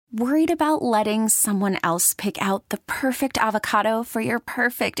Worried about letting someone else pick out the perfect avocado for your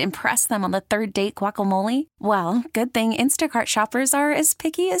perfect impress them on the third date guacamole? Well, good thing Instacart shoppers are as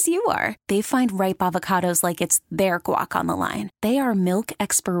picky as you are. They find ripe avocados like it's their guac on the line. They are milk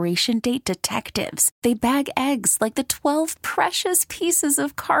expiration date detectives. They bag eggs like the 12 precious pieces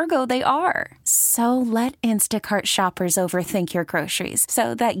of cargo they are. So let Instacart shoppers overthink your groceries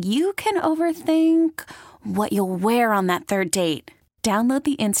so that you can overthink what you'll wear on that third date. Download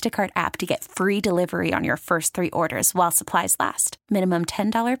the Instacart app to get free delivery on your first 3 orders while supplies last. Minimum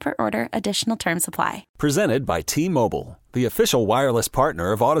 $10 per order. Additional terms apply. Presented by T-Mobile, the official wireless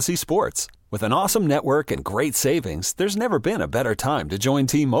partner of Odyssey Sports. With an awesome network and great savings, there's never been a better time to join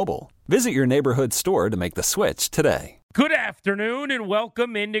T-Mobile. Visit your neighborhood store to make the switch today. Good afternoon and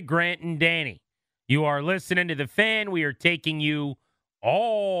welcome into Grant and Danny. You are listening to The Fan. We are taking you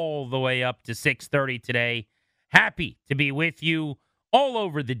all the way up to 6:30 today. Happy to be with you all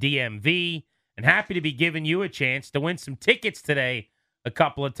over the DMV, and happy to be giving you a chance to win some tickets today a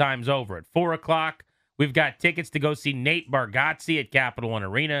couple of times over. At 4 o'clock, we've got tickets to go see Nate Bargatze at Capital One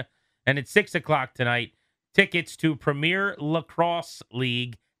Arena, and at 6 o'clock tonight, tickets to Premier Lacrosse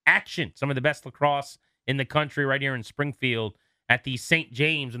League action. Some of the best lacrosse in the country right here in Springfield at the St.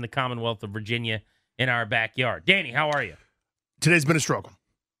 James in the Commonwealth of Virginia in our backyard. Danny, how are you? Today's been a struggle.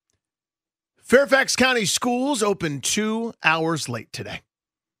 Fairfax County schools opened 2 hours late today.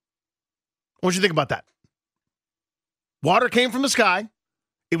 What do you think about that? Water came from the sky.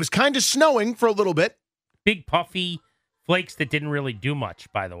 It was kind of snowing for a little bit. Big puffy flakes that didn't really do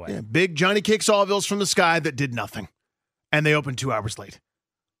much, by the way. Yeah, big Johnny Cake Sawvilles from the sky that did nothing. And they opened 2 hours late.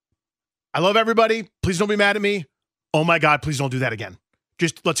 I love everybody. Please don't be mad at me. Oh my God, please don't do that again.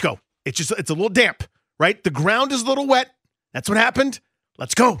 Just let's go. It's a little damp, right? The ground is a little wet. That's what happened.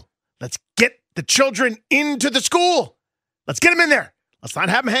 Let's go. Let's get the children into the school. Let's get them in there. Let's not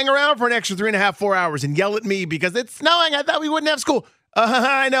have them hang around for an extra 3.5, 4 hours and yell at me because it's snowing. I thought we wouldn't have school.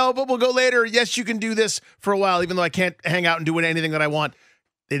 I know, but we'll go later. Yes, you can do this for a while, even though I can't hang out and do anything that I want.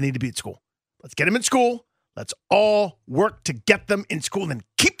 They need to be at school. Let's get them in school. Let's all work to get them in school and then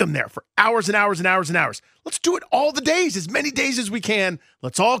keep them there for hours and hours and hours and hours. Let's do it all the days, as many days as we can.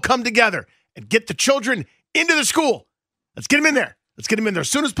 Let's all come together and get the children into the school. Let's get them in there. Let's get them in there as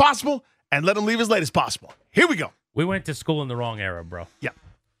soon as possible and let them leave as late as possible. Here we go. We went to school in the wrong era, bro. Yeah.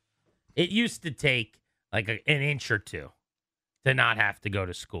 It used to take like an inch or two to not have to go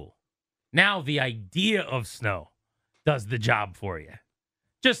to school. Now the idea of snow does the job for you.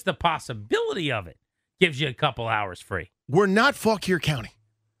 Just the possibility of it gives you a couple hours free. We're not Fauquier County.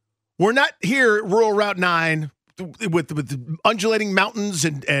 We're not here at Rural Route 9 with the undulating mountains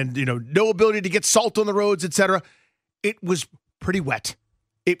and no ability to get salt on the roads, etc. It was pretty wet.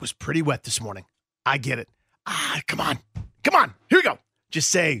 It was pretty wet this morning. I get it. Come on. Here we go.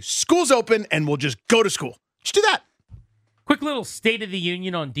 Just say school's open and we'll just go to school. Just do that. Quick little State of the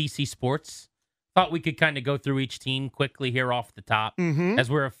Union on DC sports. Thought we could kind of go through each team quickly here off the top as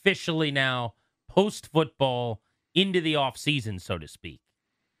we're officially now post-football into the offseason, so to speak.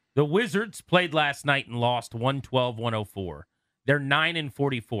 The Wizards played last night and lost 112-104. They're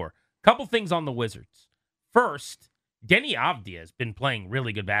 9-44. Couple things on the Wizards. First, Denny Avdia has been playing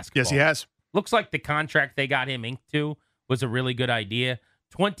really good basketball. Yes, he has. Looks like the contract they got him inked to was a really good idea.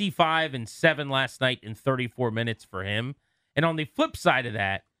 25-7 last night in 34 minutes for him. And on the flip side of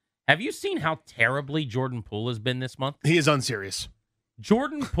that, have you seen how terribly Jordan Poole has been this month? He is unserious.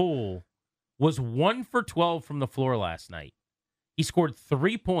 Jordan Poole was 1 for 12 from the floor last night. He scored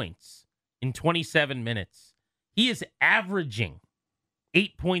 3 points in 27 minutes. He is averaging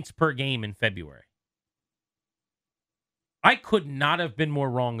 8 points per game in February. I could not have been more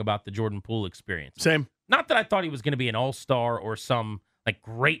wrong about the Jordan Poole experience. Same. Not that I thought he was going to be an all-star or some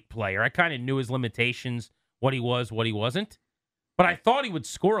great player. I kind of knew his limitations, what he was, what he wasn't. But I thought he would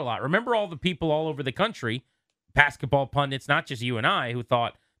score a lot. Remember all the people all over the country, basketball pundits, not just you and I, who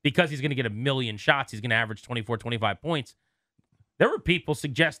thought because he's going to get 1 million shots, he's going to average 24, 25 points. There were people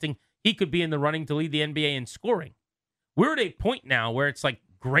suggesting he could be in the running to lead the NBA in scoring. We're at a point now where it's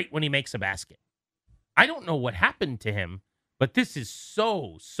great when he makes a basket. I don't know what happened to him, but this is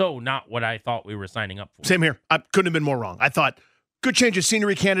so not what I thought we were signing up for. Same here. I couldn't have been more wrong. I thought, good change of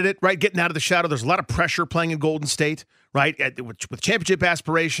scenery candidate, right? Getting out of the shadow. There's a lot of pressure playing in Golden State, right? With championship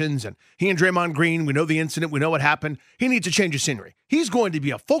aspirations, and he and Draymond Green, we know the incident, we know what happened. He needs a change of scenery. He's going to be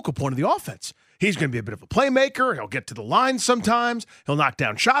a focal point of the offense. He's going to be a bit of a playmaker. He'll get to the line sometimes. He'll knock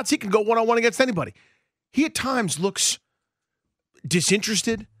down shots. He can go one-on-one against anybody. He at times looks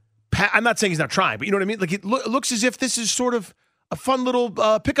disinterested. I'm not saying he's not trying, but you know what I mean? It looks as if this is sort of a fun little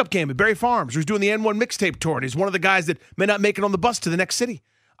pickup game at Berry Farms, where he's doing the N1 mixtape tour, and he's one of the guys that may not make it on the bus to the next city.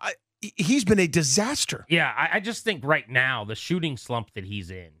 He's been a disaster. Yeah, I just think right now, the shooting slump that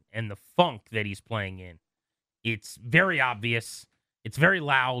he's in and the funk that he's playing in, it's very obvious. It's very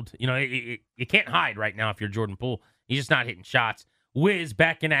loud. You know, you can't hide right now if you're Jordan Poole. He's just not hitting shots. Wiz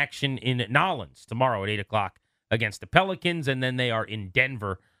back in action in Nolens tomorrow at 8 o'clock against the Pelicans, and then they are in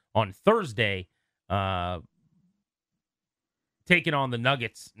Denver on Thursday, taking on the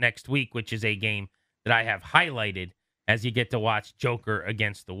Nuggets next week, which is a game that I have highlighted as you get to watch Joker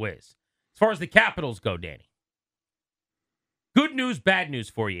against the Wiz. As far as the Capitals go, Danny, good news, bad news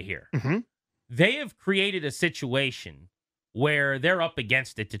for you here. Mm-hmm. They have created a situation where they're up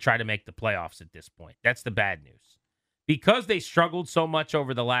against it to try to make the playoffs at this point. That's the bad news. Because they struggled so much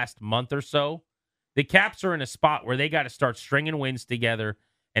over the last month or so, the Caps are in a spot where they got to start stringing wins together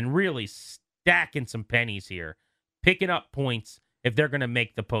and really stacking some pennies here, picking up points if they're going to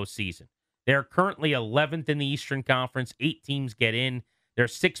make the postseason. They're currently 11th in the Eastern Conference. 8 teams get in. They're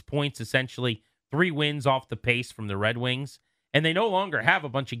 6 points, essentially 3 wins off the pace from the Red Wings. And they no longer have a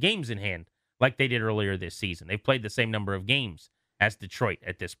bunch of games in hand like they did earlier this season. They've played the same number of games as Detroit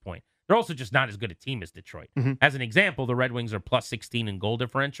at this point. They're also just not as good a team as Detroit. Mm-hmm. As an example, the Red Wings are plus 16 in goal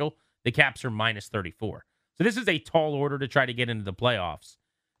differential. The Caps are minus 34. So this is a tall order to try to get into the playoffs.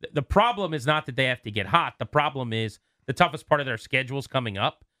 The problem is not that they have to get hot. The problem is the toughest part of their schedule is coming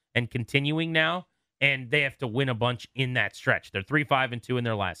up and continuing now, and they have to win a bunch in that stretch. They're 3-5-2 in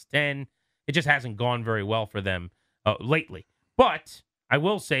their last 10. It just hasn't gone very well for them lately. But I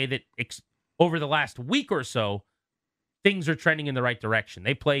will say that over the last week or so, things are trending in the right direction.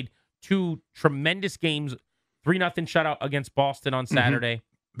 They played 2 tremendous games, 3-0 shutout against Boston on Saturday.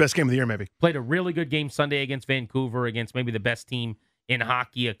 Mm-hmm. Best game of the year, maybe. Played a really good game Sunday against Vancouver, against maybe the best team in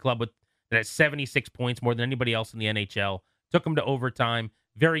hockey, a club that has 76 points, more than anybody else in the NHL. Took them to overtime.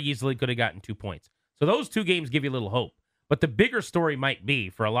 Very easily could have gotten 2 points. So those 2 games give you a little hope. But the bigger story might be,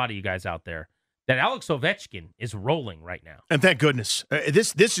 for a lot of you guys out there, that Alex Ovechkin is rolling right now. And thank goodness.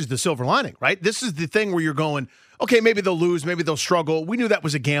 This is the silver lining, right? This is the thing where you're going, okay, maybe they'll lose, maybe they'll struggle. We knew that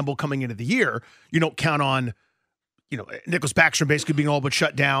was a gamble coming into the year. You don't count on, Nicholas Backstrom basically being all but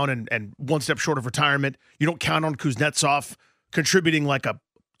shut down and one step short of retirement. You don't count on Kuznetsov contributing like a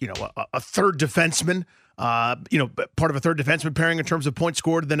third defenseman. Part of a third defenseman pairing in terms of points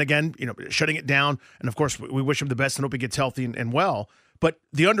scored, then again, shutting it down. And of course, we wish him the best and hope he gets healthy and well. But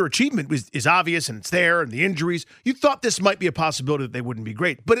the underachievement is obvious, and it's there, and the injuries. You thought this might be a possibility that they wouldn't be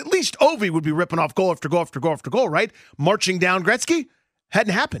great. But at least Ovi would be ripping off goal after goal after goal after goal, right? Marching down Gretzky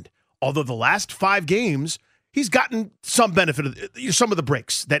hadn't happened. Although the last 5 games, he's gotten some benefit of some of the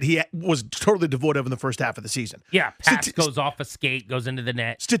breaks that he was totally devoid of in the first half of the season. Yeah, pass goes off a skate, goes into the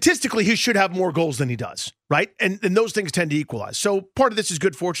net. Statistically, he should have more goals than he does, right? And those things tend to equalize. So part of this is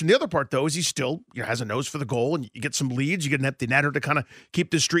good fortune. The other part, though, is he still has a nose for the goal, and you get some leads. You get an empty netter to kind of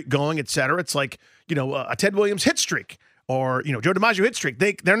keep the streak going, et cetera. It's like, a Ted Williams hit streak. Or, Joe DiMaggio hit streak.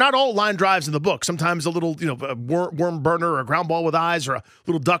 They're not all line drives in the book. Sometimes a little, a worm burner or a ground ball with eyes or a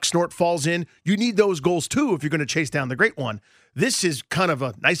little duck snort falls in. You need those goals, too, if you're going to chase down the great one. This is kind of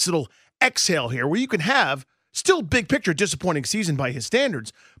a nice little exhale here where you can have still big picture disappointing season by his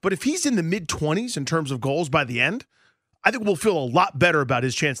standards. But if he's in the mid-20s in terms of goals by the end, I think we'll feel a lot better about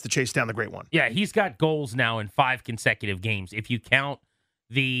his chance to chase down the great one. Yeah, he's got goals now in 5 consecutive games. If you count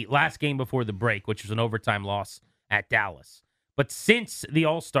the last game before the break, which was an overtime loss at Dallas. But since the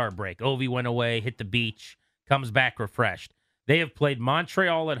All-Star break, Ovi went away, hit the beach, comes back refreshed. They have played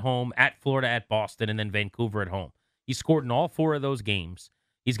Montreal at home, at Florida, at Boston, and then Vancouver at home. He scored in all 4 of those games.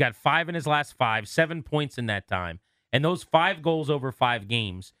 He's got 5 in his last 5, 7 points in that time. And those 5 goals over 5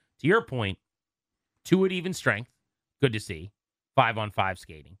 games, to your point, 2 at even strength, good to see, 5-on-5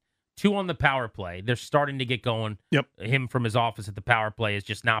 skating. 2 on the power play. They're starting to get going. Yep. Him from his office at the power play has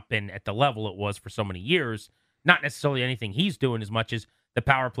just not been at the level it was for so many years. Not necessarily anything he's doing as much as the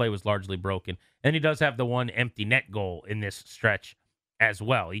power play was largely broken. And he does have the 1 empty net goal in this stretch as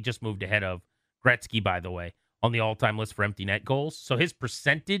well. He just moved ahead of Gretzky, by the way, on the all-time list for empty net goals. So his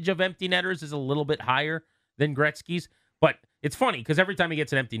percentage of empty netters is a little bit higher than Gretzky's. But it's funny because every time he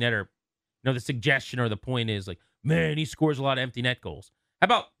gets an empty netter, the suggestion or the point is like, man, he scores a lot of empty net goals. How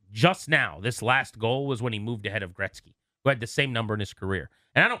about just now? This last goal was when he moved ahead of Gretzky, who had the same number in his career.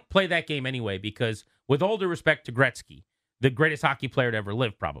 And I don't play that game anyway because, with all due respect to Gretzky, the greatest hockey player to ever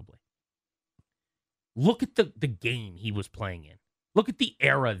live, probably, look at the game he was playing in. Look at the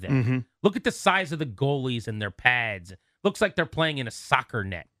era then. Mm-hmm. Look at the size of the goalies and their pads. Looks like they're playing in a soccer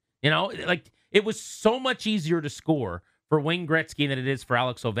net. Like it was so much easier to score for Wayne Gretzky than it is for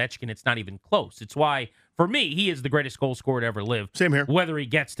Alex Ovechkin. It's not even close. It's why, for me, he is the greatest goal scorer to ever live. Same here. Whether he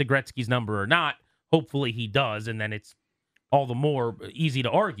gets to Gretzky's number or not, hopefully he does, and then it's all the more easy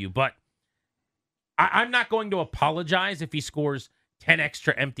to argue. But I'm not going to apologize if he scores 10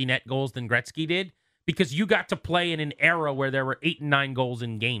 extra empty net goals than Gretzky did, because you got to play in an era where there were 8 and 9 goals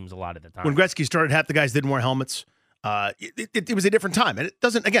in games a lot of the time. When Gretzky started, half the guys didn't wear helmets. It was a different time. And it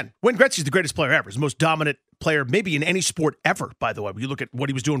doesn't, again, Wayne Gretzky's the greatest player ever. He's the most dominant player maybe in any sport ever, by the way. When you look at what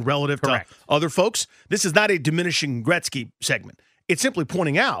he was doing relative Correct. to other folks, this is not a diminishing Gretzky segment. It's simply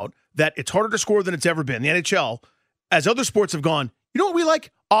pointing out that it's harder to score than it's ever been. The NHL, as other sports have gone, you know what we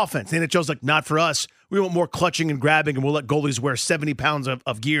like? Offense. The NHL's like, not for us. We want more clutching and grabbing, and we'll let goalies wear 70 pounds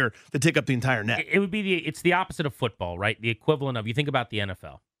of gear to take up the entire net. It would be it's the opposite of football, right? The equivalent of, you think about the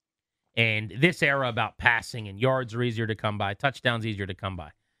NFL and this era about passing and yards are easier to come by, touchdowns easier to come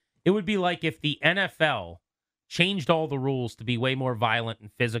by. It would be like if the NFL changed all the rules to be way more violent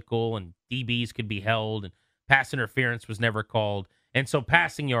and physical, and DBs could be held, and pass interference was never called. And so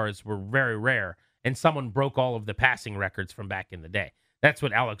passing yards were very rare, and someone broke all of the passing records from back in the day. That's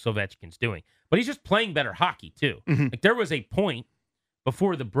what Alex Ovechkin's doing. But he's just playing better hockey, too. Mm-hmm. Like, there was a point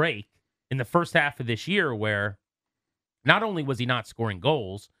before the break in the first half of this year where not only was he not scoring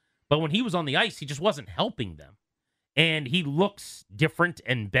goals, but when he was on the ice, he just wasn't helping them. And he looks different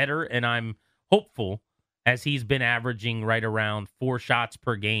and better, and I'm hopeful, as he's been averaging right around 4 shots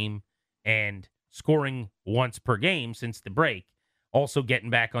per game and scoring once per game since the break, also getting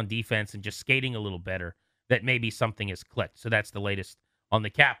back on defense and just skating a little better, that maybe something has clicked. So that's the latest on the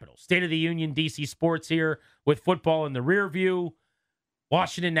Capitals. State of the Union, DC Sports here with football in the rear view.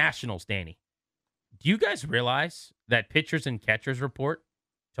 Washington Nationals, Danny. Do you guys realize that pitchers and catchers report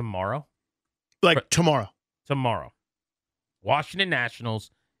tomorrow? Tomorrow. Tomorrow. Washington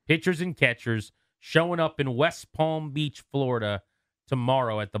Nationals, pitchers and catchers showing up in West Palm Beach, Florida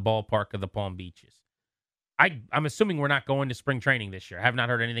tomorrow at the ballpark of the Palm Beaches. I'm assuming we're not going to spring training this year. I have not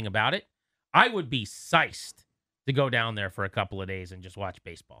heard anything about it. I would be psyched to go down there for a couple of days and just watch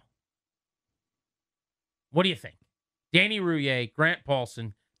baseball. What do you think? Danny Rouillet, Grant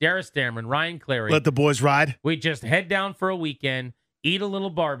Paulson, Darius Dameron, Ryan Clary. Let the boys ride. We just head down for a weekend, eat a little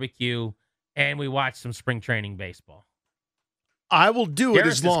barbecue, and we watch some spring training baseball. I will do Darius it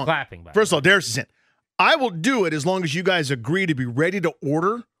as long. is clapping, by First the of all, Darius is in. I will do it as long as you guys agree to be ready to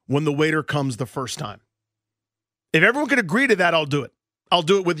order when the waiter comes the first time. If everyone can agree to that, I'll do it. I'll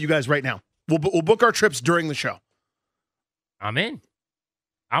do it with you guys right now. We'll book our trips during the show. I'm in.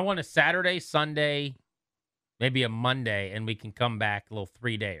 I want a Saturday, Sunday, maybe a Monday, and we can come back a little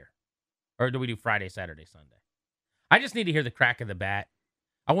 3-dayer. Or do we do Friday, Saturday, Sunday? I just need to hear the crack of the bat.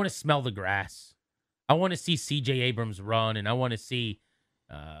 I want to smell the grass. I want to see C.J. Abrams run, and I want to see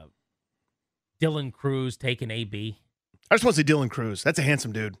Dylan Cruz take an AB. I just want to see Dylan Cruz. That's a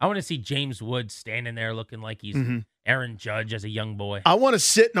handsome dude. I want to see James Woods standing there looking like he's Aaron Judge as a young boy. I want to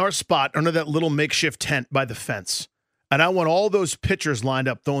sit in our spot under that little makeshift tent by the fence, and I want all those pitchers lined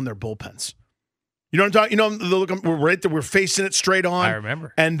up throwing their bullpens. You know what I'm talking? You know, look, we're right there. We're facing it straight on. I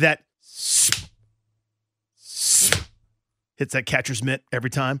remember. And that hits that catcher's mitt every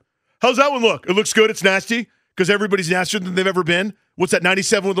time. How's that one look? It looks good. It's nasty because everybody's nastier than they've ever been. What's that,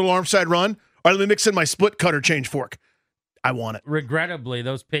 97 with a little arm side run? All right, let me mix in my split cutter change fork. I want it. Regrettably,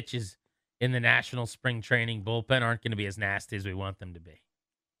 those pitches in the National Spring Training bullpen aren't going to be as nasty as we want them to be.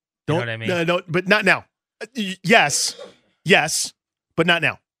 You know what I mean? No, but not now. Yes, but not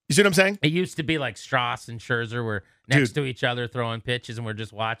now. You see what I'm saying? It used to be like Strauss and Scherzer were next to each other throwing pitches, and we're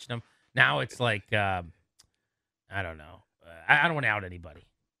just watching them. Now it's like, I don't know. I don't want to out anybody.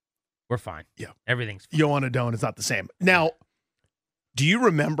 We're fine. Yeah. Everything's fine. You want to don't. It's not the same. Now, do you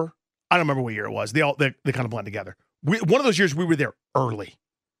remember? I don't remember what year it was. They kind of blend together. One of those years we were there early.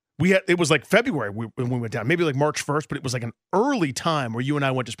 It was like February when we went down, maybe like March 1st, but it was like an early time where you and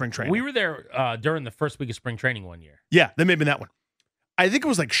I went to spring training. We were there during the first week of spring training one year. Yeah, that may have been that one. I think it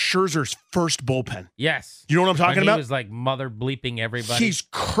was like Scherzer's first bullpen. Yes. You know what I'm talking about? He was like mother bleeping everybody. He's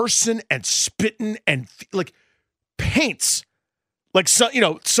cursing and spitting and like paints like some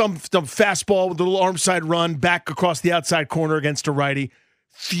fastball with a little arm side run back across the outside corner against a righty.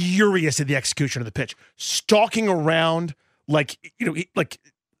 Furious at the execution of the pitch, stalking around like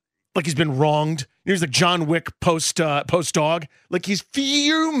he's been wronged. He's like John Wick post dog. Like he's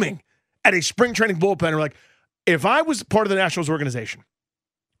fuming at a spring training bullpen. We're like, if I was part of the Nationals organization,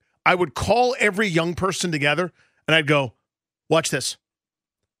 I would call every young person together and I'd go, watch this.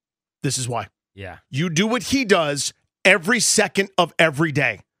 This is why. Yeah. You do what he does every second of every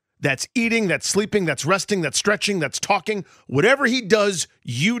day. That's eating, that's sleeping, that's resting, that's stretching, that's talking. Whatever he does,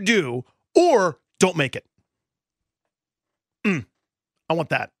 you do, or don't make it. I want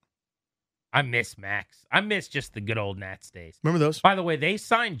that. I miss Max. I miss just the good old Nats days. Remember those? By the way, they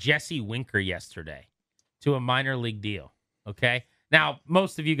signed Jesse Winker yesterday to a minor league deal. Okay? Now,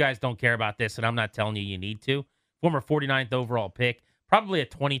 most of you guys don't care about this, and I'm not telling you need to. Former 49th overall pick, probably a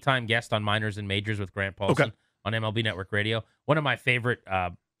 20-time guest on Minors and Majors with Grant Paulson on MLB Network Radio. One of my favorite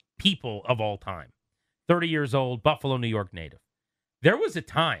people of all time. 30 years old, Buffalo, New York native. There was a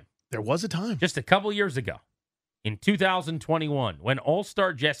time. Just a couple years ago, in 2021, when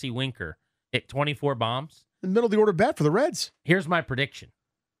All-Star Jesse Winker hit 24 bombs. In the middle of the order bat for the Reds. Here's my prediction.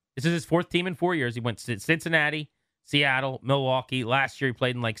 This is his fourth team in 4 years. He went to Cincinnati, Seattle, Milwaukee. Last year he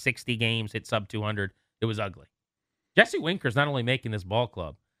played in like 60 games, hit sub 200. It was ugly. Jesse Winker's not only making this ball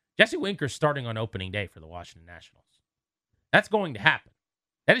club, Jesse Winker's starting on opening day for the Washington Nationals. That's going to happen.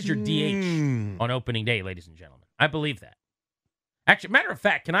 That is your DH on opening day, ladies and gentlemen. I believe that. Actually, matter of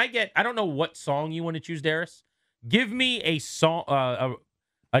fact, can I get, I don't know what song you want to choose, Darius. Give me a song,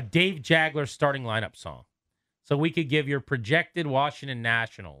 a Dave Jagler starting lineup song. So we could give your projected Washington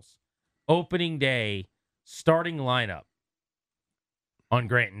Nationals opening day starting lineup on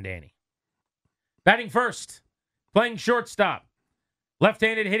Grant and Danny. Batting first, playing shortstop,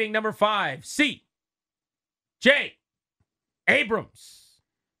 left-handed hitting number 5, C.J. Abrams.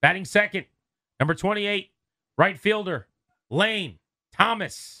 Batting second, number 28, right fielder, Lane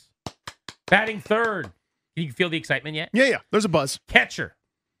Thomas. Batting third. Can you feel the excitement yet? Yeah. There's a buzz. Catcher,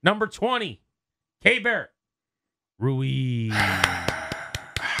 number 20, K-Barrett Ruiz.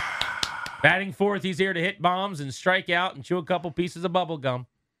 Batting fourth, he's here to hit bombs and strike out and chew a couple pieces of bubble gum.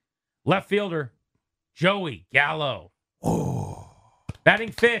 Left fielder, Joey Gallo. Oh.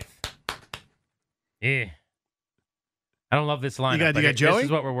 Batting fifth. I don't love this lineup. You got Joey? This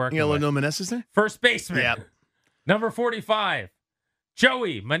is what we're working with. You got no Meneses there? First baseman. Yeah. Number 45,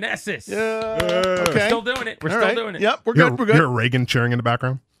 Joey Meneses. Yeah. Okay. We're still doing it. We're still doing it. Yep, we're good. You hear Reagan cheering in the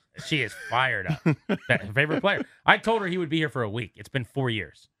background? She is fired up. Favorite player. I told her he would be here for a week. It's been 4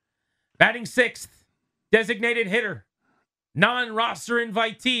 years. Batting sixth, designated hitter, non-roster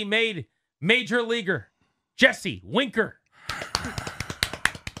invitee, made major leaguer, Jesse Winker.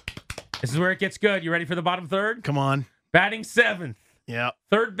 This is where it gets good. You ready for the bottom third? Come on. Batting seventh. Yeah.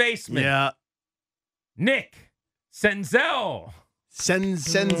 Third baseman. Yeah. Nick Senzel.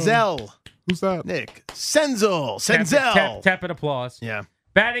 Senzel. Who's that? Nick Senzel. Tepid applause. Yeah.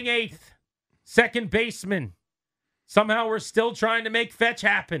 Batting eighth, second baseman. Somehow we're still trying to make fetch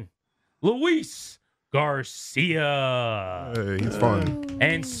happen. Luis Garcia. Hey, he's fun.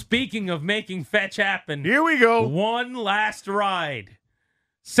 And speaking of making fetch happen, Here we go. one last ride.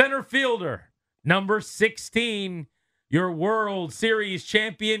 Center fielder, number 16, your World Series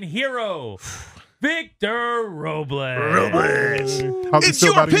champion hero, Victor Robles. How's he It's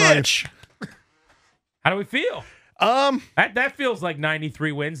still your batting ninth? pitch. How do we feel? That feels like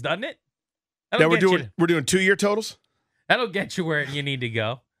 93 wins, doesn't it? Now we're doing 2-year totals. That'll get you where you need to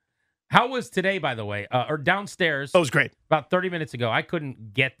go. How was today, by the way? Or downstairs? That was great. About 30 minutes ago. I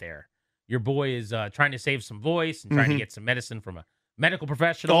couldn't get there. Your boy is trying to save some voice and trying to get some medicine from a medical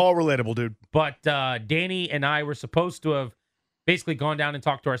professional. All relatable, dude. But Danny and I were supposed to have basically gone down and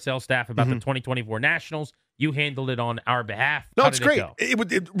talked to our sales staff about the 2024 Nationals. You handled it on our behalf. No, How it's did great. It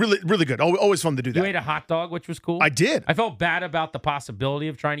go? Really good. Always fun to do that. You ate a hot dog, which was cool. I did. I felt bad about the possibility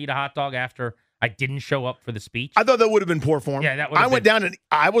of trying to eat a hot dog after I didn't show up for the speech. I thought that would have been poor form. Yeah, that would. I went down and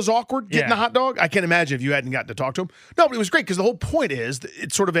I was awkward getting Yeah. the hot dog. I can't imagine if you hadn't gotten to talk to him. No, but it was great because the whole point is that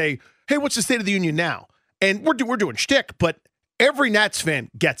it's sort of a, hey, what's the state of the union now? And we're doing shtick, but every Nats fan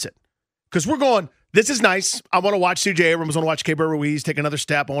gets it because we're going, this is nice. I want to watch C.J. Abrams. I want to watch K-Barrett Ruiz take another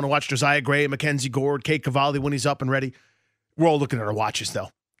step. I want to watch Josiah Gray, Mackenzie Gord, Kate Cavalli when he's up and ready. We're all looking at our watches, though.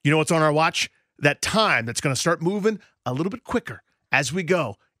 You know what's on our watch? That time that's going to start moving a little bit quicker as we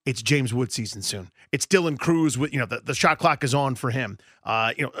go. It's James Wood season soon. It's Dylan Cruz with, the shot clock is on for him.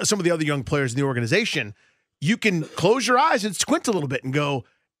 Some of the other young players in the organization, you can close your eyes and squint a little bit and go,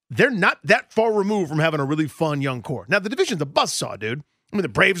 they're not that far removed from having a really fun young core. Now, the division's a buzzsaw, dude. I mean, the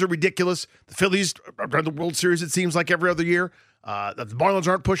Braves are ridiculous. The Phillies are the World Series, it seems like, every other year. The Marlins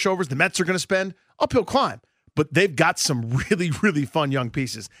aren't pushovers. The Mets are going to spend uphill climb. But they've got some really, really fun young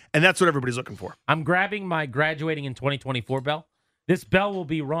pieces. And that's what everybody's looking for. I'm grabbing my graduating in 2024 bell. This bell will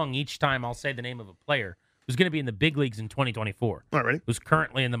be rung each time I'll say the name of a player who's going to be in the big leagues in 2024. All right, ready? Who's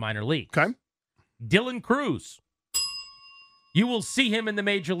currently in the minor leagues. Okay. Dylan Cruz. You will see him in the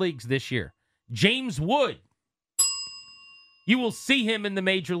major leagues this year. James Wood. You will see him in the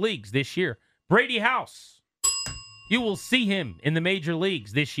major leagues this year. Brady House. You will see him in the major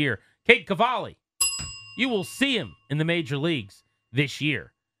leagues this year. Kate Cavalli. You will see him in the major leagues this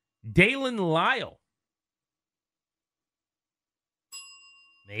year. Dalen Lyle.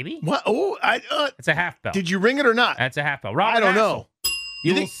 Maybe? What? Oh, It's a half bell. did you ring it or not? That's a half bell. Robert I don't Hassel. know. You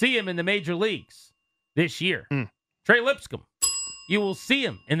You will think- see him in the major leagues this year. Trey Lipscomb. You will see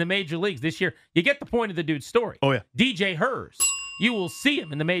him in the major leagues this year. You get the point of the dude's story. Oh, yeah. DJ Hurs. You will see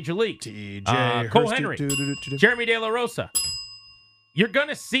him in the major leagues. DJ Cole Hurst, Henry. Jeremy De La Rosa. You're going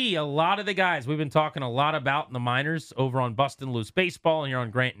to see a lot of the guys we've been talking a lot about in the minors over on Bustin' Loose Baseball and here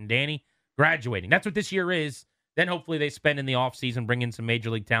on Grant and Danny graduating. That's what this year is. Then hopefully they spend in the offseason, bring in some major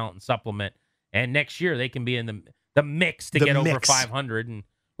league talent and supplement. And next year they can be in the mix to get over 500 and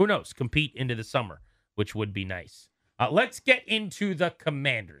who knows, compete into the summer, which would be nice. Let's get into the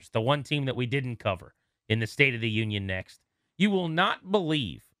Commanders, the one team that we didn't cover in the State of the Union next. You will not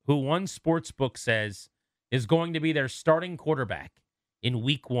believe who one sportsbook says is going to be their starting quarterback in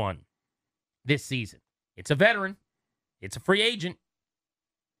week 1 this season. It's a veteran. It's a free agent.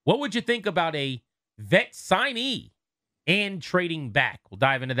 What would you think about a vet signee and trading back? We'll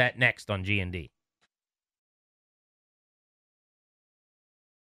dive into that next on G&D.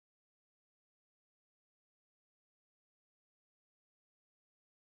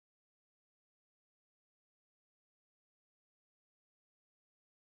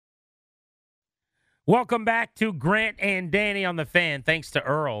 Welcome back to Grant and Danny on the Fan. Thanks to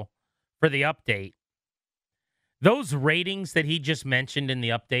Earl for the update. Those ratings that he just mentioned in the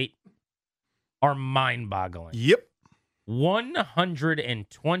update are mind-boggling. Yep.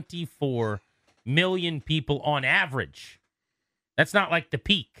 124 million people on average. That's not like the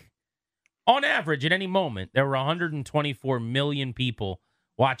peak. On average, at any moment, there were 124 million people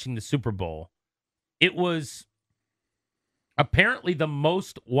watching the Super Bowl. It was apparently the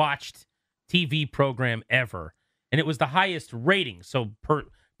most watched TV program ever, and it was the highest rating. So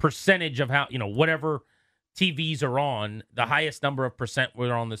percentage of how, whatever TVs are on, the highest number of percent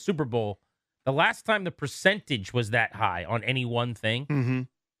were on the Super Bowl. The last time the percentage was that high on any one thing, do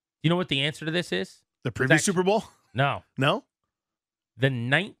you know what the answer to this is? The previous Super Bowl? No. No? The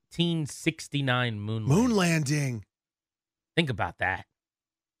 1969 moon landing. Moon landing. Think about that.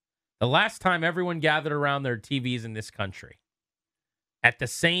 The last time everyone gathered around their TVs in this country at the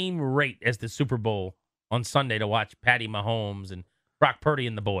same rate as the Super Bowl on Sunday to watch Patty Mahomes and Brock Purdy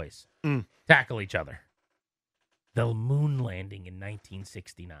and the boys tackle each other. The moon landing in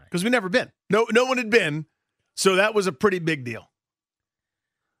 1969. Because we've never been. No one had been. So that was a pretty big deal.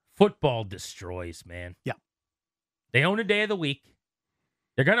 Football destroys, man. Yeah. They own a day of the week.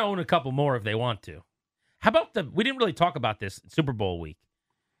 They're going to own a couple more if they want to. How about we didn't really talk about this Super Bowl week.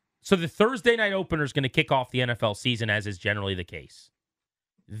 So the Thursday night opener is going to kick off the NFL season, as is generally the case.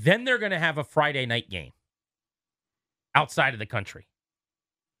 Then they're going to have a Friday night game outside of the country.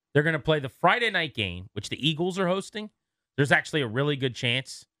 They're going to play the Friday night game, which the Eagles are hosting. There's actually a really good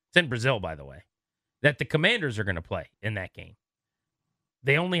chance, it's in Brazil, by the way, that the Commanders are going to play in that game.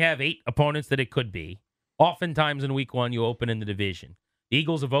 They only have 8 opponents that it could be. Oftentimes in week 1, you open in the division. The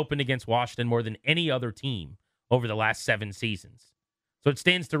Eagles have opened against Washington more than any other team over the last 7 seasons. So it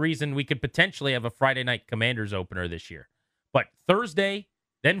stands to reason we could potentially have a Friday night Commanders opener this year. But Thursday,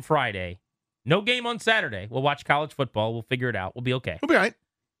 then Friday, no game on Saturday. We'll watch college football. We'll figure it out. We'll be okay. We'll be all right.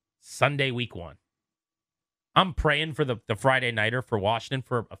 Sunday, week 1. I'm praying for the Friday nighter for Washington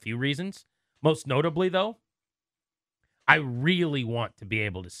for a few reasons. Most notably, though, I really want to be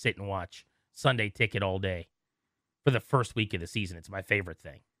able to sit and watch Sunday Ticket all day for the first week of the season. It's my favorite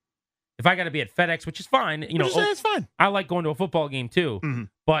thing. If I got to be at FedEx, which is fine, it's fine. I like going to a football game too,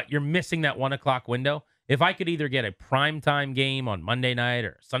 but you're missing that 1 o'clock window. If I could either get a primetime game on Monday night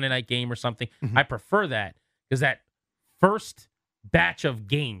or Sunday night game or something, I prefer that because that first batch of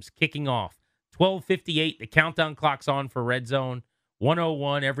games kicking off, 12:58, the countdown clock's on for Red Zone,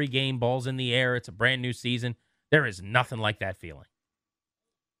 1:01, every game, balls in the air. It's a brand new season. There is nothing like that feeling.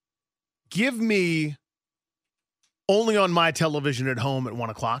 Give me only on my television at home at 1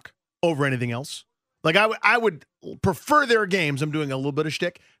 o'clock over anything else. Like I would prefer their games. I'm doing a little bit of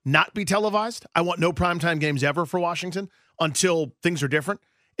shtick, not be televised. I want no primetime games ever for Washington until things are different.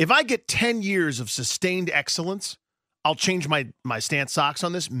 If I get 10 years of sustained excellence, I'll change my stance socks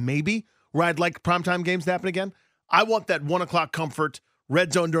on this, maybe, where I'd like primetime games to happen again. I want that 1 o'clock comfort,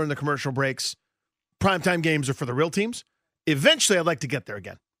 Red Zone during the commercial breaks. Primetime games are for the real teams. Eventually, I'd like to get there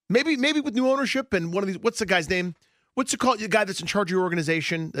again. Maybe with new ownership and one of these, what's the guy's name? What's it called? The guy that's in charge of your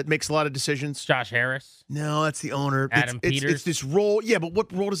organization that makes a lot of decisions? Josh Harris? No, that's the owner. Adam Peters? It's this role. Yeah, but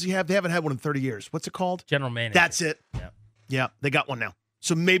what role does he have? They haven't had one in 30 years. What's it called? General manager. That's it. Yeah. Yeah, they got one now.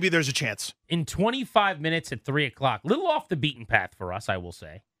 So maybe there's a chance. In 25 minutes at 3 o'clock, little off the beaten path for us, I will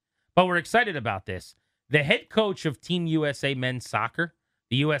say. But we're excited about this. The head coach of Team USA Men's Soccer,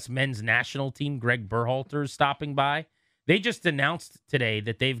 the U.S. men's national team, Greg Berhalter, is stopping by. They just announced today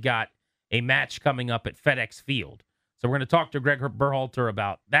that they've got a match coming up at FedEx Field. So we're going to talk to Greg Berhalter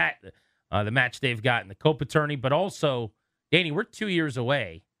about that. the match they've got in the Copa Tourney. But also, Danny, we're 2 years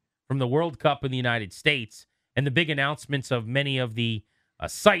away from the World Cup in the United States, and the big announcements of many of the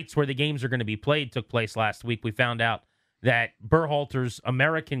sites where the games are going to be played took place last week. We found out that Berhalter's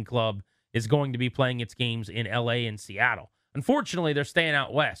American club is going to be playing its games in L.A. and Seattle. Unfortunately, they're staying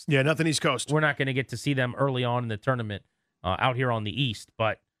out west. Yeah, nothing East Coast. We're not going to get to see them early on in the tournament out here on the East.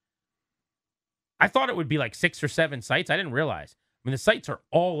 But I thought it would be like 6 or 7 sites. I didn't realize. I mean, the sites are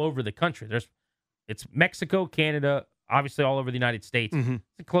all over the country. It's Mexico, Canada, obviously all over the United States. Mm-hmm.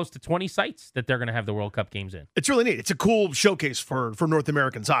 It's close to 20 sites that they're going to have the World Cup games in. It's really neat. It's a cool showcase for North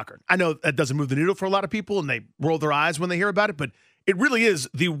American soccer. I know that doesn't move the needle for a lot of people, and they roll their eyes when they hear about it, but it really is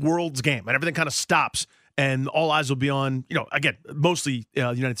the world's game, and everything kind of stops, and all eyes will be on, again, mostly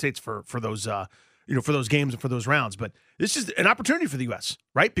the United States for those for those games and for those rounds. But this is an opportunity for the U.S.,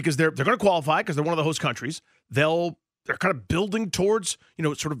 right? Because they're going to qualify because they're one of the host countries. They're kind of building towards,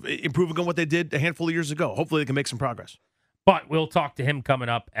 sort of improving on what they did a handful of years ago. Hopefully they can make some progress. But we'll talk to him coming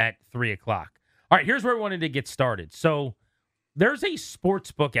up at 3 o'clock. All right, here's where we wanted to get started. So there's a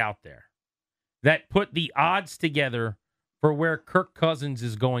sports book out there that put the odds together for where Kirk Cousins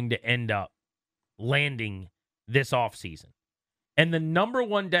is going to end up landing this offseason. And the number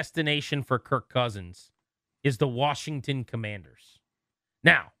one destination for Kirk Cousins is the Washington Commanders.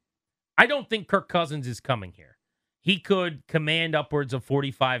 Now, I don't think Kirk Cousins is coming here. He could command upwards of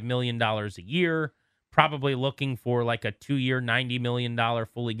 $45 million a year, probably looking for like a 2-year, $90 million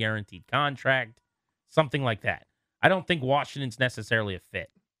fully guaranteed contract, something like that. I don't think Washington's necessarily a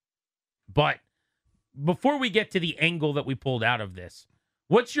fit. But before we get to the angle that we pulled out of this,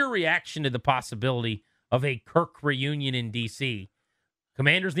 what's your reaction to the possibility of a Kirk reunion in D.C.?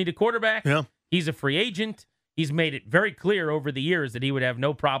 Commanders need a quarterback. Yeah. He's a free agent. He's made it very clear over the years that he would have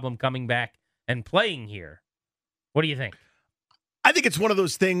no problem coming back and playing here. What do you think? I think it's one of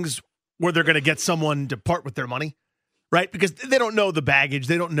those things where they're going to get someone to part with their money, right? Because they don't know the baggage.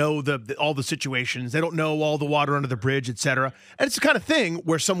 They don't know all the situations. They don't know all the water under the bridge, et cetera. And it's the kind of thing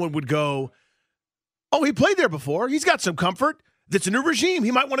where someone would go, oh, he played there before. He's got some comfort. It's a new regime.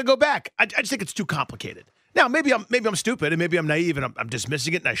 He might want to go back. I just think it's too complicated. Now, maybe I'm stupid and maybe I'm naive and I'm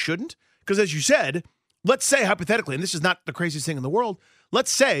dismissing it and I shouldn't. Because as you said, let's say hypothetically, and this is not the craziest thing in the world,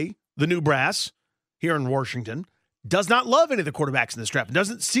 let's say the new brass here in Washington does not love any of the quarterbacks in this draft and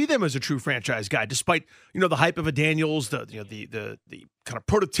doesn't see them as a true franchise guy, despite, the hype of a Daniels, the kind of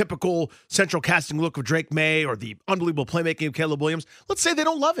prototypical central casting look of Drake May or the unbelievable playmaking of Caleb Williams. Let's say they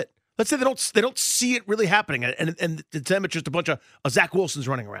don't love it. Let's say they don't see it really happening, and to them it's just a bunch of Zach Wilsons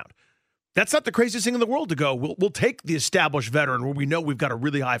running around. That's not the craziest thing in the world to go. We'll take the established veteran where we know we've got a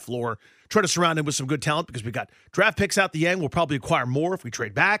really high floor, try to surround him with some good talent because we've got draft picks out the end. We'll probably acquire more if we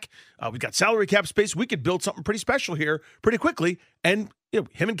trade back. We've got salary cap space. We could build something pretty special here pretty quickly, and him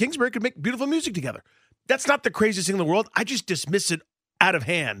and Kingsbury could make beautiful music together. That's not the craziest thing in the world. I just dismiss it out of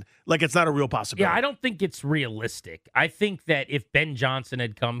hand like it's not a real possibility. Yeah, I don't think it's realistic. I think that if Ben Johnson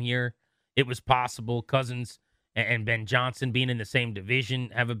had come here, it was possible. Cousins and Ben Johnson being in the same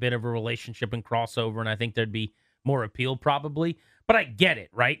division have a bit of a relationship and crossover, and I think there'd be more appeal probably. But I get it,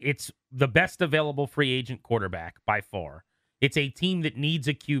 right? It's the best available free agent quarterback by far. It's a team that needs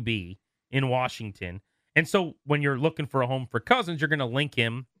a QB in Washington. And so when you're looking for a home for Cousins, you're going to link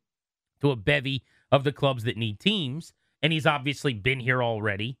him to a bevy of the clubs that need teams. And he's obviously been here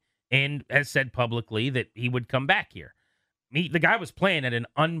already and has said publicly that he would come back here. The guy was playing at an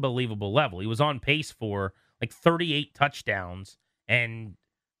unbelievable level. He was on pace for like 38 touchdowns and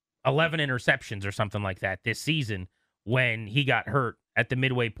 11 interceptions or something like that this season when he got hurt at the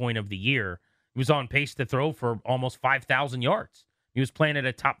midway point of the year. He was on pace to throw for almost 5,000 yards. He was playing at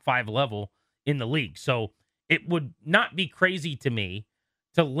a top 5 level in the league. So it would not be crazy to me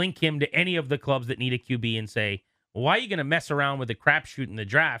to link him to any of the clubs that need a QB and say, well, why are you going to mess around with a crapshoot in the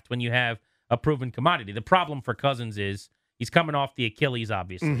draft when you have a proven commodity? The problem for Cousins is he's coming off the Achilles,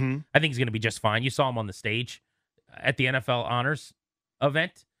 obviously. Mm-hmm. I think he's going to be just fine. You saw him on the stage at the NFL Honors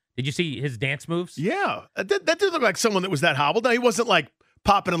event. Did you see his dance moves? Yeah. That did look like someone that was that hobbled. Now, he wasn't like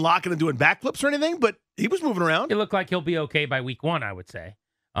popping and locking and doing backflips or anything, but he was moving around. It looked like he'll be okay by week 1, I would say.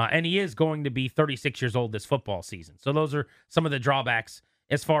 And he is going to be 36 years old this football season. So those are some of the drawbacks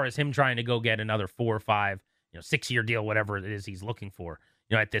as far as him trying to go get another 4 or 5, 6-year deal, whatever it is he's looking for,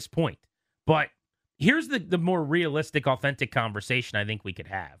 at this point. But here's the more realistic, authentic conversation I think we could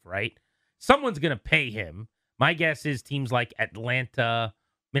have, right? Someone's going to pay him. My guess is teams like Atlanta,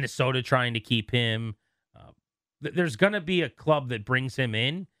 Minnesota trying to keep him. There's going to be a club that brings him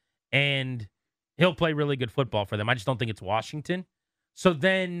in, and he'll play really good football for them. I just don't think it's Washington. So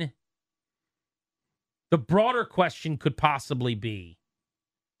then the broader question could possibly be,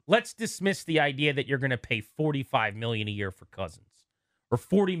 let's dismiss the idea that you're going to pay $45 million a year for Cousins or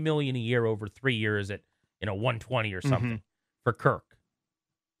 $40 million a year over 3 years at 120 or something for Kirk.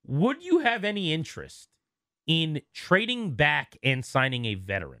 Would you have any interest in trading back and signing a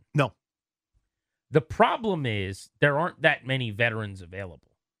veteran? No. The problem is there aren't that many veterans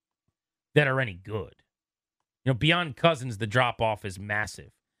available that are any good. Beyond Cousins, the drop-off is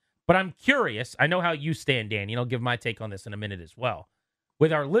massive. But I'm curious. I know how you stand, Danny, and I'll give my take on this in a minute as well.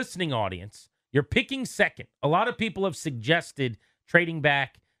 With our listening audience, you're picking second. A lot of people have suggested trading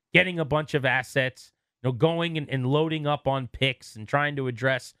back, getting a bunch of assets, going and loading up on picks and trying to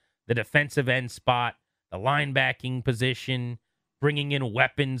address the defensive end spot, the linebacking position, bringing in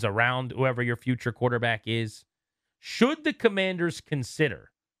weapons around whoever your future quarterback is. Should the Commanders consider,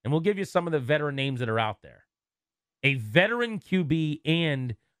 and we'll give you some of the veteran names that are out there, a veteran QB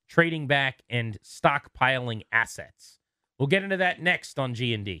and trading back and stockpiling assets? We'll get into that next on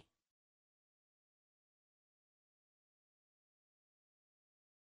G&D.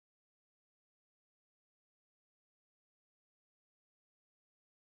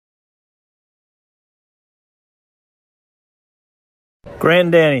 Grant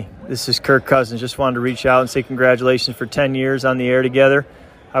and Danny, this is Kirk Cousins. Just wanted to reach out and say congratulations for 10 years on the air together.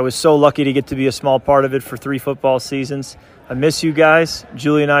 I was so lucky to get to be a small part of it for 3 football seasons. I miss you guys.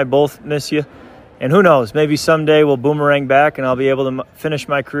 Julie and I both miss you. And who knows, maybe someday we'll boomerang back and I'll be able to finish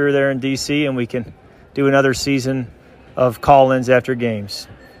my career there in D.C. and we can do another season of call-ins after games.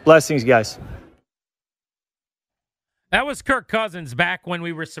 Blessings, guys. That was Kirk Cousins back when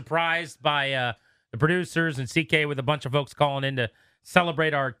we were surprised by the producers and CK with a bunch of folks calling in to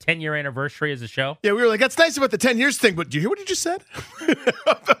celebrate our 10-year anniversary as a show. Yeah, we were like, that's nice about the 10 years thing, but do you hear what you just said?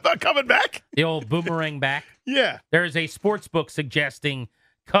 About coming back? The old boomerang back. Yeah. There is a sports book suggesting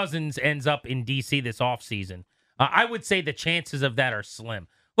Cousins ends up in D.C. this offseason. I would say the chances of that are slim.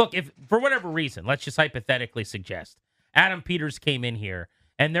 Look, if for whatever reason, let's just hypothetically suggest, Adam Peters came in here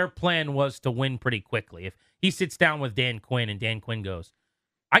and their plan was to win pretty quickly. If he sits down with Dan Quinn and Dan Quinn goes,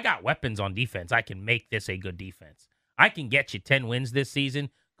 I got weapons on defense. I can make this a good defense. I can get you 10 wins this season.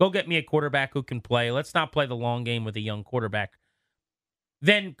 Go get me a quarterback who can play. Let's not play the long game with a young quarterback.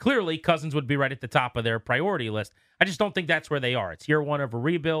 Then clearly Cousins would be right at the top of their priority list. I just don't think that's where they are. It's year one of a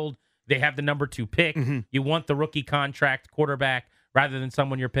rebuild. They have the number 2 pick. You want the rookie contract quarterback rather than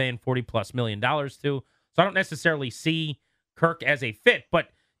someone you're paying $40+ million to. So I don't necessarily see Kirk as a fit, but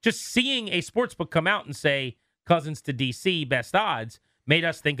just seeing a sportsbook come out and say Cousins to DC, best odds, made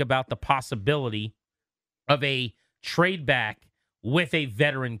us think about the possibility of a trade back with a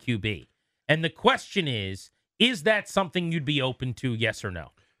veteran QB. And the question is that something you'd be open to, yes or no?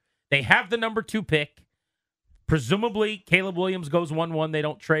 They have the number 2 pick. Presumably, Caleb Williams goes 1-1. They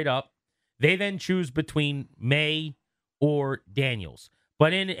don't trade up. They then choose between May or Daniels.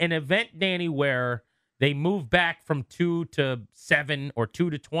 But in an event, Danny, where they move back from 2 to 7 or 2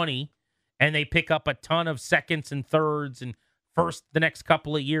 to 20, and they pick up a ton of seconds and thirds and first the next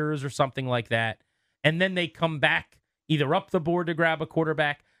couple of years or something like that, and then they come back either up the board to grab a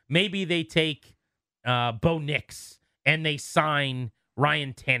quarterback. Maybe they take Bo Nix and they sign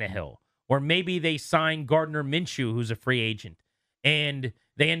Ryan Tannehill. Or maybe they sign Gardner Minshew, who's a free agent, and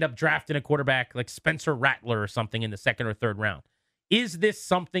they end up drafting a quarterback like Spencer Rattler or something in the 2nd or 3rd round. Is this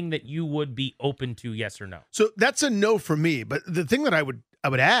something that you would be open to, yes or no? So that's a no for me. But the thing that I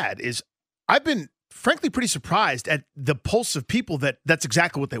would add is I've been frankly pretty surprised at the pulse of people that's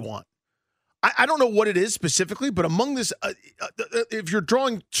exactly what they want. I don't know what it is specifically, but among this, if you're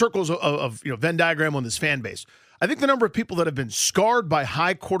drawing circles of Venn diagram on this fan base, I think the number of people that have been scarred by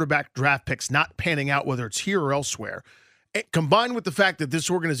high quarterback draft picks not panning out, whether it's here or elsewhere, combined with the fact that this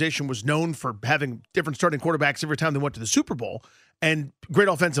organization was known for having different starting quarterbacks every time they went to the Super Bowl and great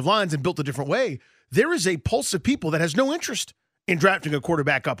offensive lines and built a different way, there is a pulse of people that has no interest in drafting a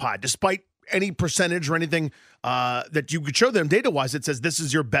quarterback up high, despite any percentage or anything that you could show them data-wise that says this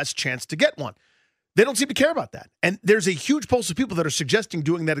is your best chance to get one. They don't seem to care about that. And there's a huge pulse of people that are suggesting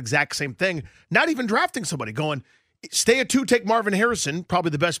doing that exact same thing, not even drafting somebody, going, stay at 2, take Marvin Harrison,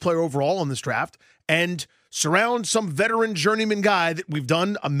 probably the best player overall in this draft, and surround some veteran journeyman guy that we've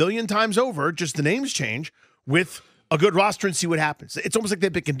done a million times over, just the names change, with a good roster and see what happens. It's almost like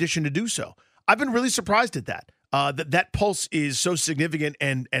they've been conditioned to do so. I've been really surprised at that. That pulse is so significant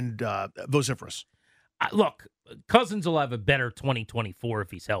and vociferous. Look, Cousins will have a better 2024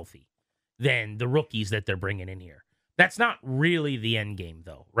 if he's healthy than the rookies that they're bringing in here. That's not really the end game,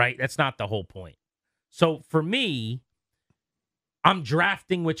 though, right? That's not the whole point. So for me, I'm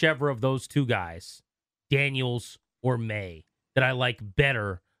drafting whichever of those 2 guys, Daniels or May, that I like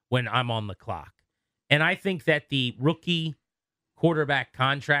better when I'm on the clock. And I think that the rookie quarterback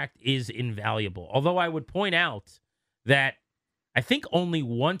contract is invaluable. Although I would point out that I think only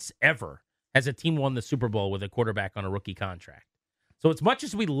once ever has a team won the Super Bowl with a quarterback on a rookie contract. So as much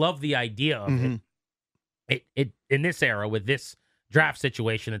as we love the idea of it in this era with this draft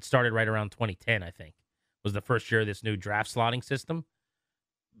situation that started right around 2010, I think, was the first year of this new draft slotting system,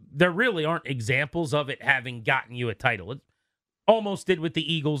 there really aren't examples of it having gotten you a title. It almost did with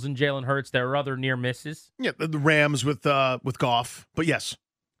the Eagles and Jalen Hurts. There are other near misses. Yeah, the Rams with Goff. But yes.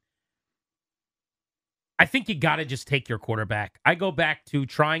 I think you got to just take your quarterback. I go back to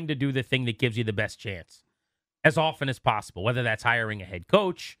trying to do the thing that gives you the best chance as often as possible, whether that's hiring a head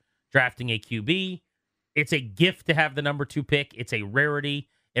coach, drafting a QB. It's a gift to have the number 2 pick. It's a rarity.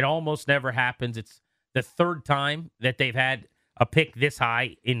 It almost never happens. It's the third time that they've had a pick this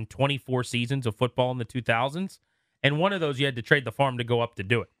high in 24 seasons of football in the 2000s. And one of those, you had to trade the farm to go up to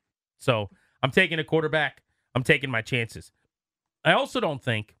do it. So I'm taking a quarterback. I'm taking my chances. I also don't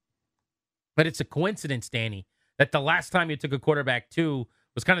think that it's a coincidence, Danny, that the last time you took a quarterback too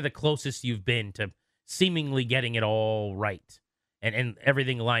was kind of the closest you've been to seemingly getting it all right and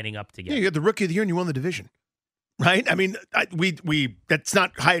everything lining up together. Yeah, you had the rookie of the year and you won the division, right? I mean, we that's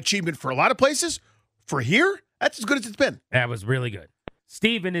not high achievement for a lot of places. For here, that's as good as it's been. That was really good.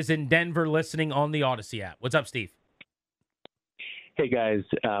 Steven is in Denver listening on the Odyssey app. What's up, Steve? Hey, guys.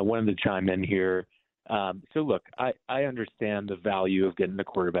 Wanted to chime in here. So, look, I understand the value of getting a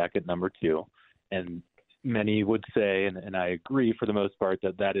quarterback at number 2. And many would say, and I agree for the most part,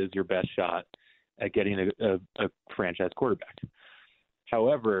 that is your best shot at getting a franchise quarterback.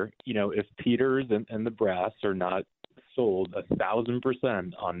 However, if Peters and the brass are not sold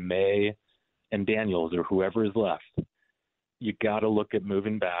 1,000% on May and Daniels or whoever is left, you got to look at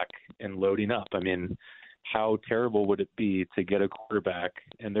moving back and loading up. I mean, how terrible would it be to get a quarterback,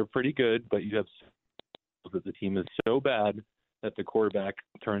 and they're pretty good, but you have that the team is so bad that the quarterback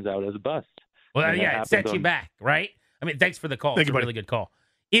turns out as a bust. Well, yeah, it sets you back, right? I mean, thanks for the call. It's a really good call.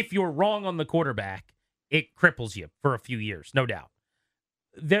 If you're wrong on the quarterback, it cripples you for a few years, no doubt.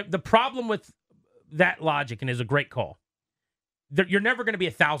 The problem with that logic, and is a great call, you're never going to be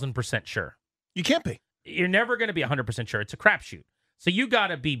 1,000% sure. You can't be. You're never going to be 100% sure. It's a crapshoot. So you got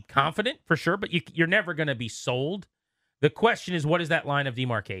to be confident for sure, but you're never going to be sold. The question is, what is that line of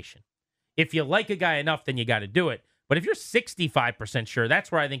demarcation? If you like a guy enough, then you got to do it. But if you're 65% sure,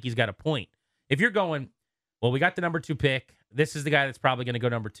 that's where I think he's got a point. If you're going, well, we got the number 2 pick. This is the guy that's probably going to go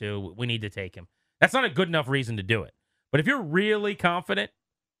number 2. We need to take him. That's not a good enough reason to do it. But if you're really confident,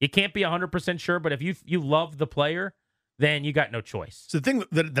 you can't be 100% sure, but if you love the player, then you got no choice. So the thing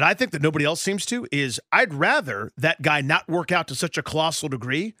that I think that nobody else seems to is I'd rather that guy not work out to such a colossal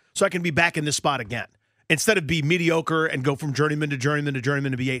degree so I can be back in this spot again instead of be mediocre and go from journeyman to journeyman to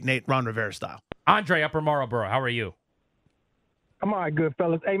journeyman to be 8-8 Ron Rivera style. Andre, Upper Marlboro, how are you? I'm all right, good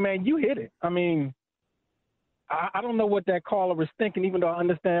fellas. Hey, man, you hit it. I mean, I don't know what that caller was thinking, even though I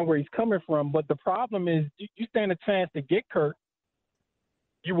understand where he's coming from. But the problem is you stand a chance to get Kirk.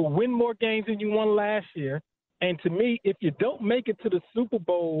 You will win more games than you won last year. And to me, if you don't make it to the Super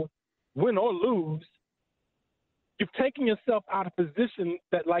Bowl, win or lose, you've taken yourself out of position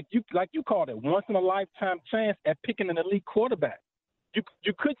that, like you called it, once in a lifetime chance at picking an elite quarterback.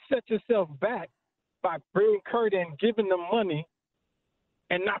 You could set yourself back by bringing Kirk and giving them money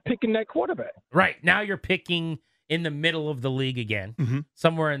and not picking that quarterback. Right. Now you're picking in the middle of the league again,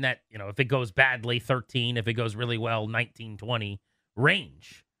 somewhere in that, if it goes badly, 13, if it goes really well, 19, 20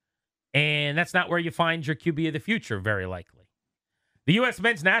 range. And that's not where you find your QB of the future, very likely. The U.S.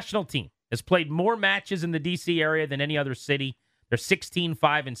 men's national team has played more matches in the D.C. area than any other city. They're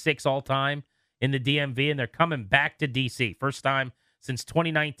 16-5-6 all time in the DMV, and they're coming back to D.C. First time since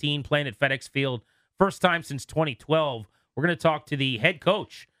 2019 playing at FedEx Field. First time since 2012. We're going to talk to the head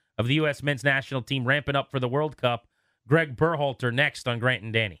coach of the U.S. men's national team ramping up for the World Cup, Greg Berhalter, next on Grant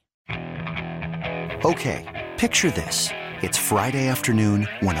and Danny. Okay, picture this. It's Friday afternoon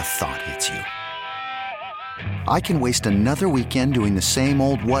when a thought hits you. I can waste another weekend doing the same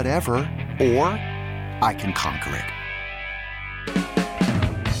old whatever, or I can conquer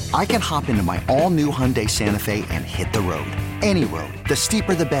it. I can hop into my all-new Hyundai Santa Fe and hit the road. Any road. The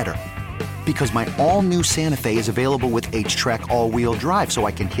steeper, the better. Because my all-new Santa Fe is available with H-Track all-wheel drive, so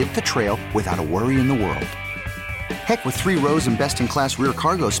I can hit the trail without a worry in the world. Heck, with 3 rows and best-in-class rear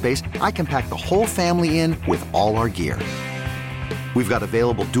cargo space, I can pack the whole family in with all our gear. We've got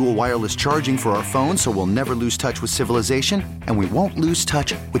available dual wireless charging for our phones, so we'll never lose touch with civilization, and we won't lose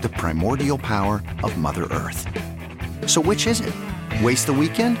touch with the primordial power of Mother Earth. So which is it? Waste the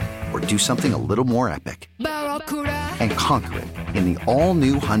weekend or do something a little more epic? And conquer it in the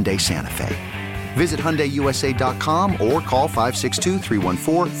all-new Hyundai Santa Fe. Visit HyundaiUSA.com or call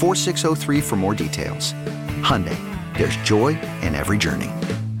 562-314-4603 for more details. Hyundai, there's joy in every journey.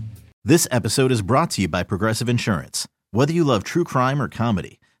 This episode is brought to you by Progressive Insurance. Whether you love true crime or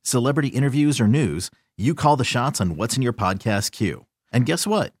comedy, celebrity interviews or news, you call the shots on what's in your podcast queue. And guess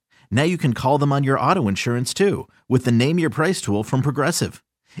what? Now you can call them on your auto insurance too with the Name Your Price tool from Progressive.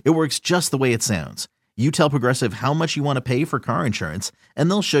 It works just the way it sounds. You tell Progressive how much you want to pay for car insurance, and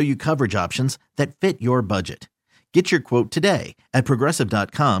they'll show you coverage options that fit your budget. Get your quote today at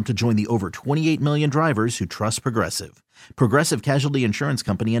Progressive.com to join the over 28 million drivers who trust Progressive. Progressive Casualty Insurance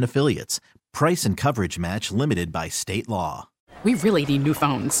Company and Affiliates. Price and coverage match limited by state law. We really need new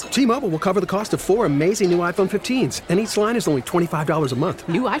phones. T-Mobile will cover the cost of 4 amazing new iPhone 15s, and each line is only $25 a month.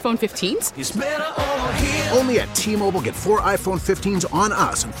 New iPhone 15s? It's better over here. Only at T-Mobile, get 4 iPhone 15s on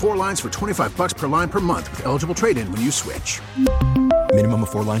us and 4 lines for $25 per line per month with eligible trade-in when you switch. Minimum of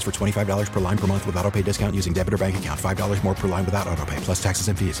 4 lines for $25 per line per month with autopay discount using debit or bank account. $5 more per line without autopay, plus taxes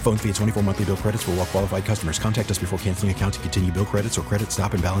and fees. Phone fee at 24 monthly bill credits for well-qualified customers. Contact us before canceling account to continue bill credits or credit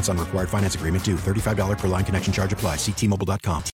stop and balance on required finance agreement due. $35 per line connection charge applies. See T-Mobile.com.